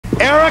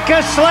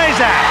Erika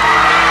Slezak.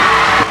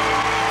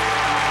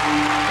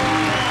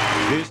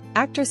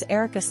 Actress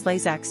Erika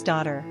Slezak's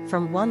daughter,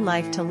 from One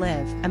Life to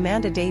Live,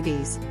 Amanda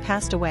Davies,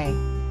 passed away.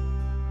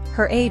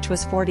 Her age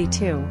was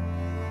 42.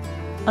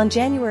 On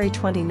January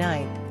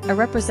 29, a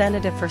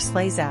representative for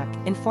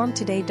Slezak informed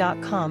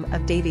Today.com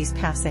of Davies'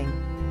 passing.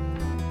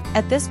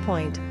 At this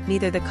point,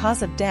 neither the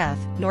cause of death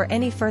nor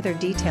any further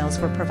details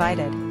were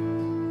provided.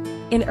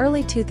 In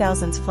early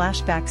 2000s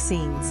flashback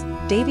scenes,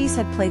 Davies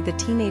had played the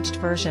teenaged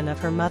version of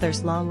her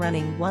mother's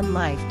long-running One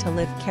Life to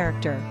Live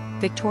character,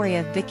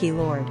 Victoria "Vicky"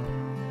 Lord.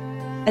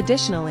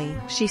 Additionally,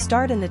 she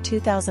starred in the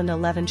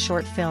 2011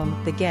 short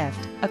film The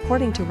Gift,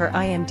 according to her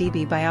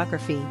IMDb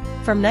biography.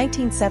 From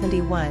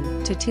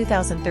 1971 to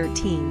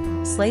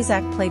 2013,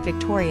 Slezak played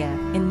Victoria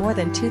in more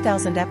than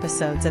 2,000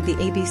 episodes of the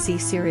ABC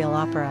serial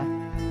opera.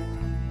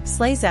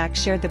 Slezak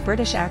shared the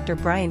British actor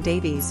Brian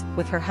Davies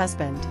with her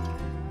husband.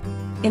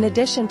 In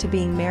addition to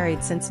being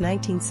married since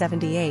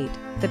 1978,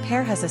 the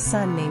pair has a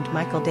son named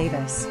Michael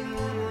Davis.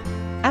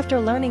 After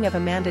learning of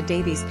Amanda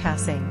Davies'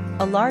 passing,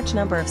 a large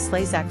number of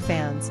Slezak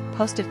fans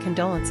posted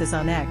condolences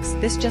on X.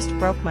 "This just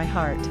broke my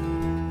heart.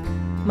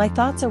 My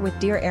thoughts are with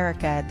dear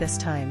Erika at this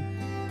time.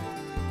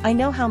 I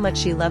know how much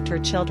she loved her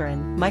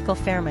children." Michael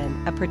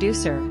Fairman, a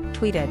producer,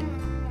 tweeted,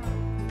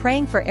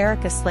 "Praying for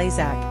Erika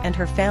Slezak and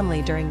her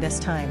family during this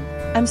time.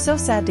 I'm so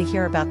sad to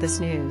hear about this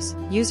news,"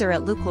 user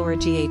at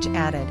LukeLauraGH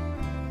added.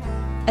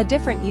 A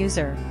different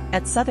user,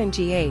 at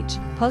SouthernGH,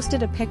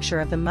 posted a picture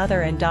of the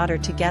mother and daughter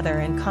together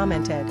and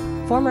commented,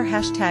 "Former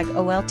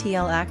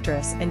 #OLTL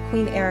actress and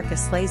Queen Erika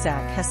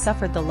Slezak has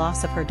suffered the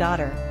loss of her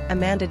daughter,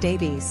 Amanda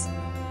Davies.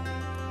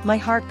 My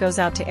heart goes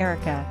out to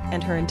Erika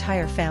and her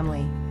entire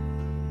family.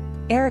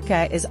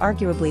 Erika is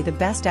arguably the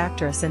best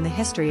actress in the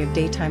history of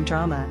daytime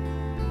drama.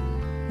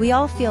 We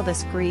all feel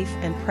this grief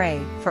and pray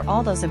for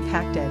all those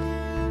impacted."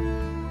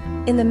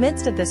 In the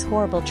midst of this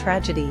horrible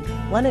tragedy,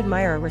 one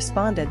admirer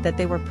responded that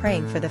they were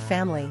praying for the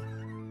family.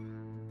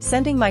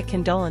 "Sending my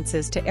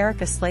condolences to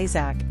Erika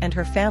Slezak and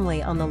her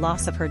family on the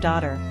loss of her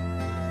daughter.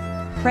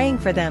 Praying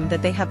for them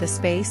that they have the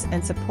space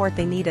and support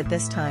they need at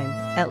this time,"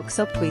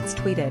 Soaptweets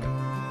tweeted.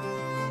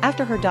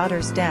 After her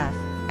daughter's death,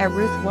 at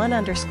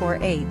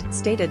Ruth1_8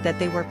 stated that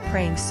they were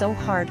praying so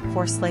hard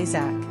for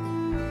Slezak.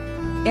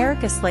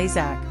 "Erika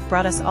Slezak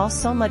brought us all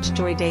so much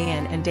joy day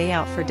in and day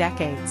out for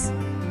decades.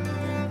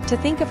 To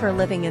think of her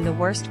living in the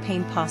worst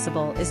pain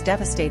possible is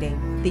devastating,"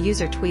 the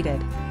user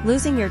tweeted.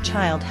 "Losing your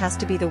child has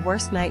to be the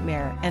worst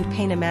nightmare and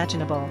pain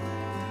imaginable.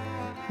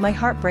 My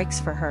heart breaks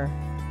for her.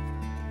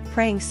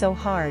 Praying so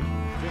hard."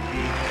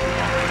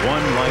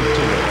 One Life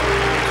to Live.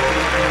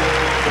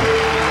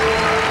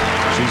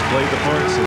 She's played the parts